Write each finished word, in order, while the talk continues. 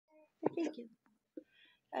Thank you.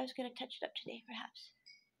 I was going to touch it up today, perhaps.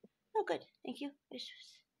 Oh, good. Thank you.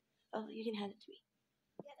 Oh, you can hand it to me.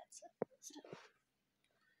 Yeah, that's it.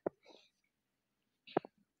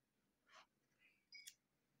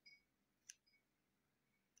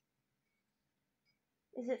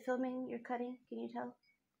 Is it filming your cutting? Can you tell?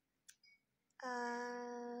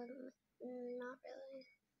 Not really.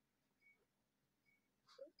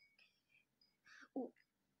 Ooh,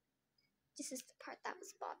 this is the part that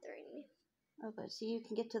was bothering me. Oh, good. So you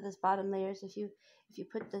can get to those bottom layers if you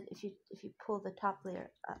pull the top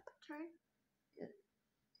layer up. Turn.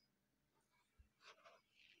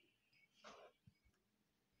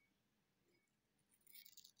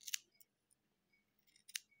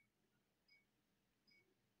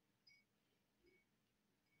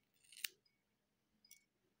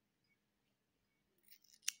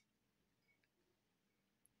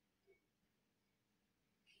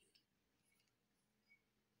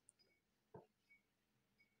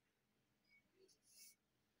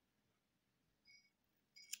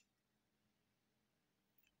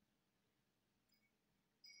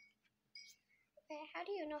 Okay, how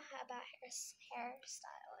do you know about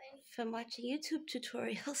hairstyling? From watching YouTube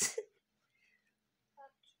tutorials.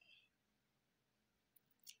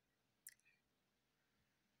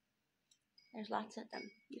 There's lots of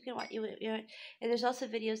them. You can watch. And there's also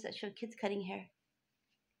videos that show kids cutting hair.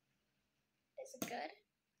 Is it good?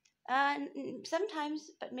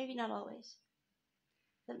 Sometimes, but maybe not always.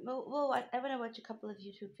 But we'll watch. I want to watch a couple of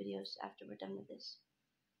YouTube videos after we're done with this.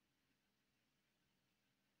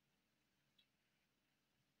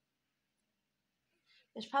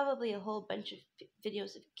 There's probably a whole bunch of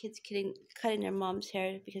videos of kids cutting their mom's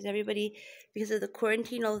hair because of the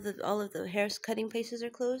quarantine, all of the hair cutting places are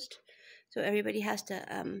closed, so everybody has to Let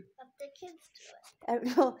the kids do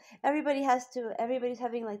it. well, everybody's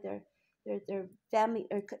having like their family,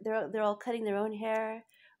 or they're all cutting their own hair,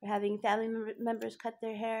 or having family members cut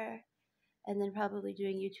their hair, and then probably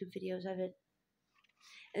doing YouTube videos of it.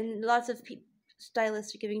 And lots of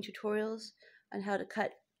stylists are giving tutorials on how to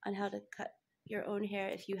cut your own hair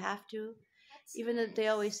if you have to. That's Even nice. though they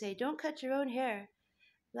always say don't cut your own hair,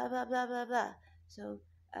 blah blah blah blah blah. So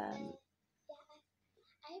yeah, I'm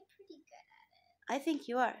pretty good at it. I think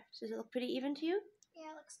you are. So does it look pretty even to you?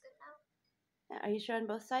 Yeah, it looks good now. Are you sure on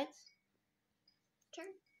both sides?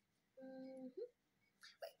 Turn. Wait.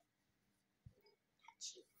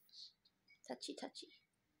 Touchy touchy.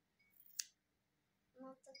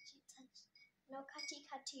 No touchy touch. No cutty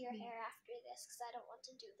cut to your hair after this, because I don't want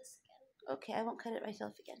to do this again. Okay, I won't cut it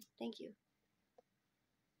myself again. Thank you.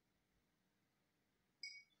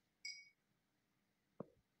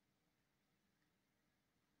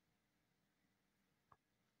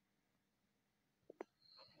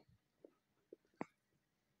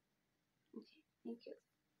 Okay, thank you.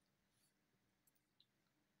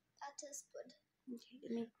 That is good. Okay,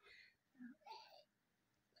 give me.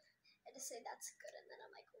 I just say that's good, and then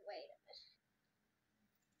I'm like, wait a minute.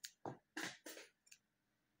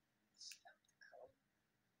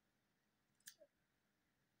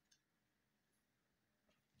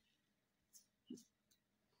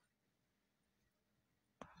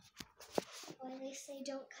 Why they say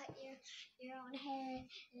don't cut your own hair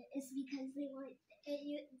is because they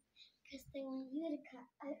want you to cut,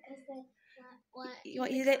 because they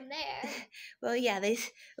want you to come there. Well, yeah,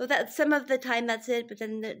 that some of the time that's it, but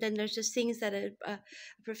then there's just things that a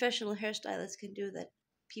professional hairstylist can do that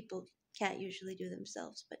people can't usually do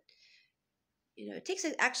themselves. But it takes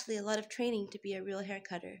actually a lot of training to be a real hair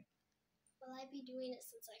cutter. Well, I've been doing it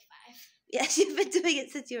since I'm 5. Yes, you've been doing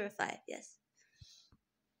it since you were 5. Yes.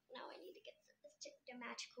 Now I need to get the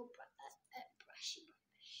magical brushy brush.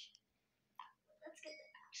 Let's get the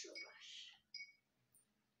actual brush.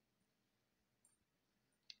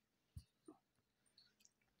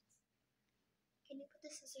 Can you put the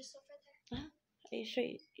scissors over there? Are you sure?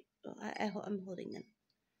 I'm holding them.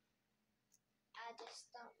 I just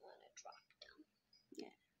don't want to drop them.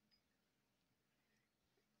 Yeah.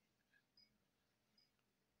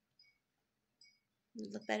 You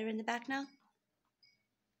look better in the back now?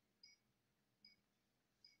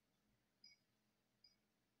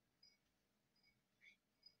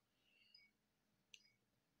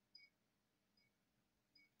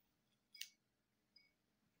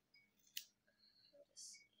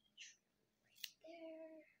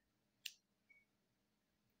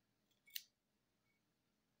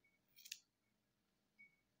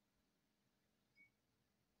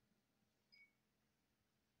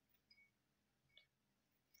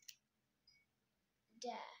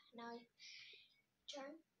 Now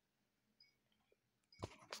turn.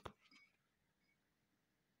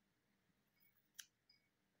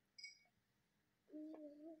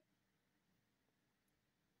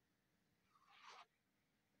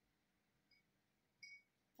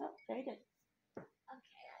 Very good. Okay,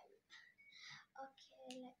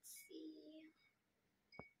 let's see.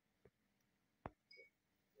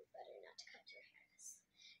 You better not to cut your hair,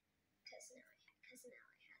 because now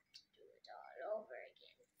I have to do it all over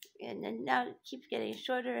again. And then now it keeps getting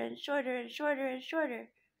shorter and shorter and shorter and shorter.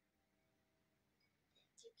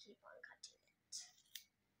 You keep on cutting it,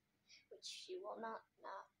 which you will not,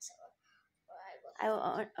 or I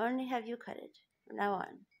will only have you cut it from now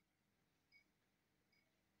on.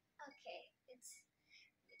 Okay, you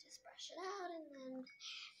just brush it out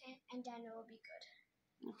and then it will be good.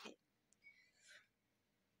 Okay.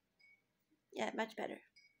 Yeah, much better.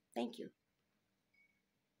 Thank you.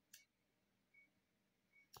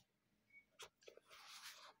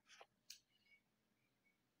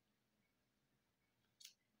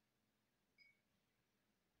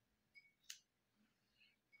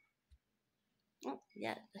 Oh,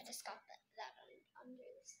 yeah. I just got that under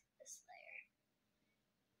this layer.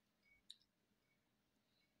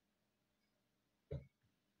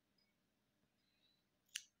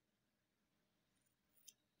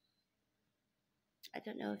 I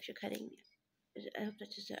don't know if you're cutting. I hope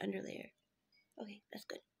that's just an underlayer. Okay, that's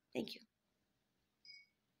good. Thank you.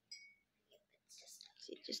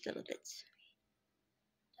 See, just little bits.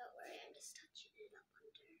 Don't worry, I'm just touching it up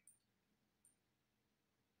under.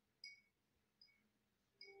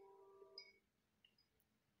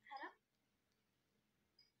 Head up.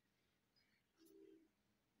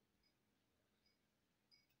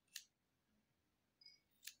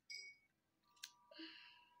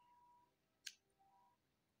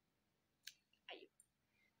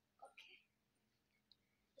 Okay.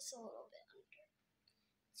 Just a little bit under.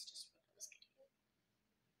 It's just what I was getting.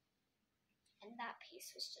 And that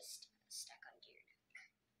piece was just stuck under your neck.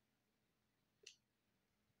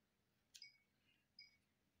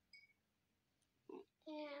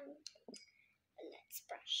 And let's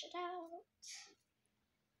brush it out.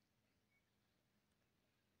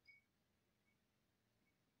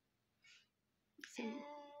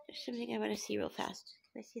 There's something I want to see real fast.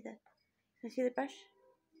 Can I see the brush?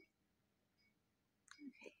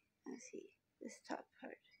 Okay, let's see this top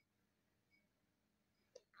part.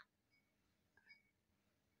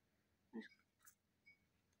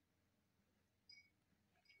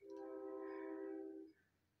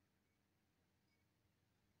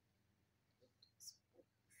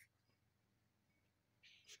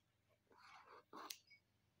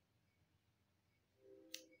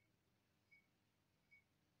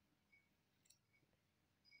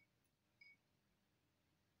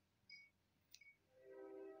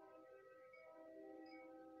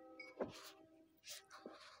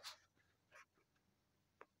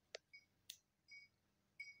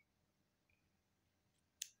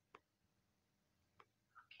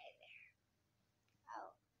 Okay, there. Oh,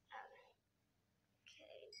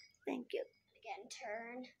 okay. Thank you. Again,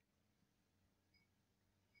 turn.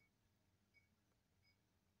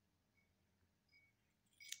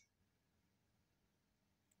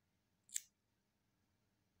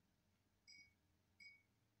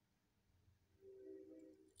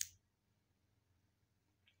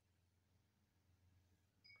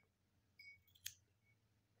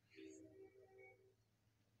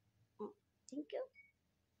 Thank you.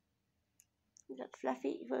 We've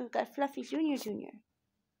got Fluffy Junior.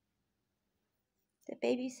 The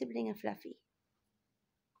baby sibling of Fluffy.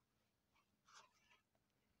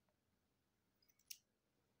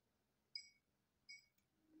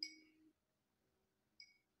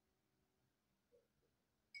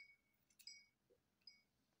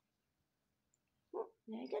 Oh,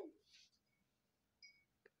 very good.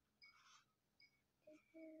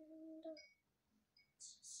 And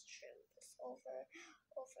just trim this over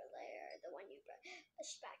layer. The one you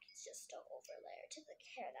push back, it's just an over layer to the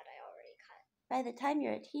hair that I already cut. By the time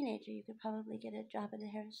you're a teenager, you could probably get a job at a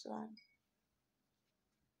hair salon.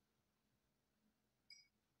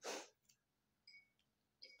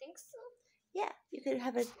 Do you think so? Yeah, you could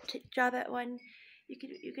have a job at one. You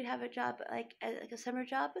could have a job like a summer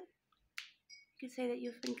job. You could say that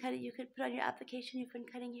you've been cutting. You could put on your application you've been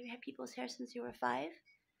cutting your people's hair since you were 5.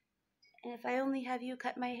 And if I only have you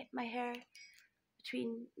cut my hair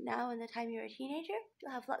between now and the time you're a teenager,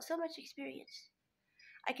 you'll have so much experience.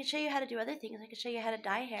 I could show you how to do other things. I could show you how to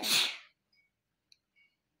dye hair.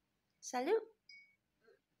 Salute.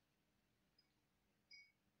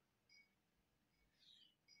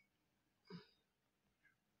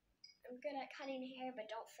 I'm good at cutting hair, but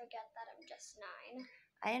don't forget that I'm just 9.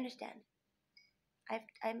 I understand.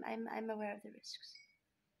 I'm aware of the risks.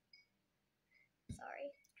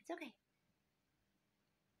 Sorry. It's okay.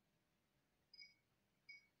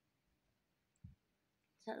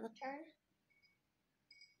 So look. Turn.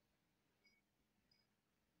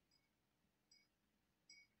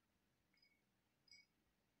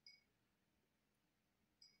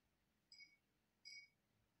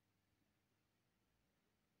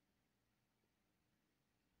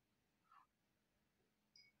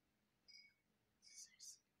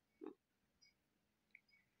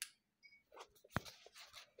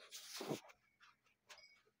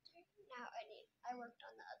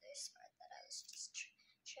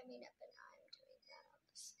 coming up, and I'm doing that on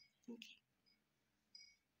this. Okay.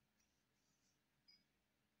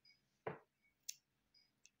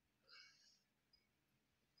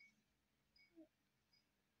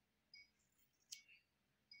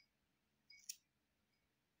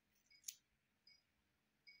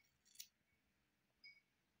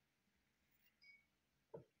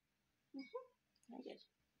 Very good.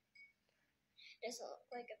 Does it look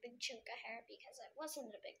like a big chunk of hair because it wasn't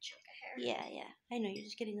a big chunk of hair? Yeah, yeah. I know. You're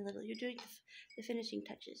just getting a little. You're doing the finishing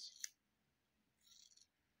touches.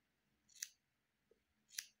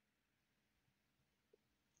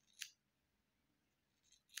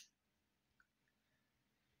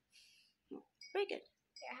 Very good.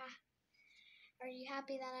 Yeah. Are you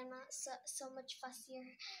happy that I'm not so much fussier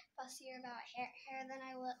about hair than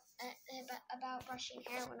I was about brushing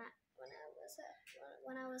hair when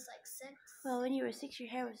I was like 6? Well, when you were 6, your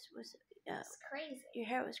hair was It's crazy. Your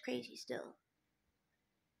hair was crazy still.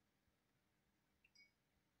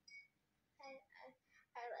 I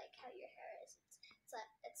like how your hair is.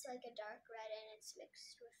 It's like a dark red and it's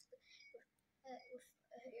mixed with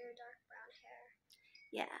your dark brown hair.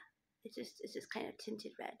 Yeah, it's just kind of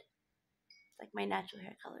tinted red. It's like my natural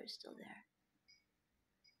hair color is still there.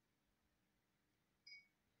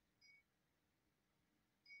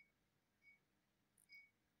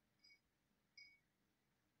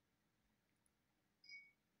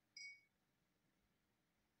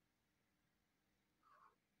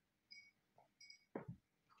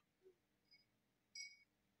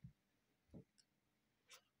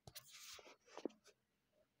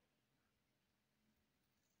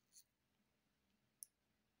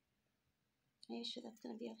 Are you sure that's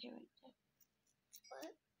gonna be okay right there? What?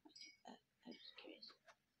 Okay, I'm just curious.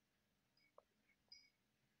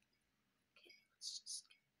 Okay, let's just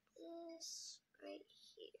get this right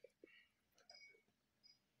here.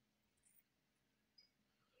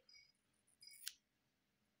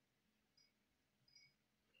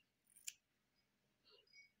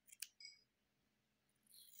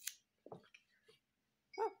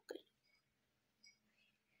 Oh, good.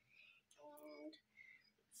 And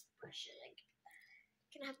let's brush it again.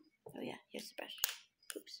 Can I have? Oh yeah, here's the brush.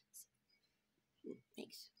 Oops.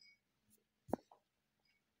 Thanks.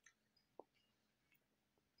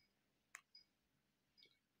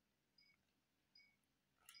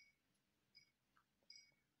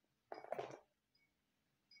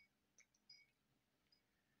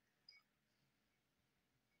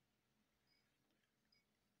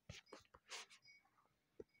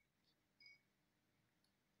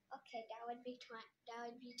 Okay, that would be $20.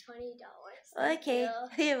 Okay,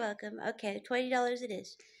 you're welcome. Okay, $20 it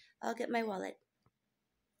is. I'll get my wallet.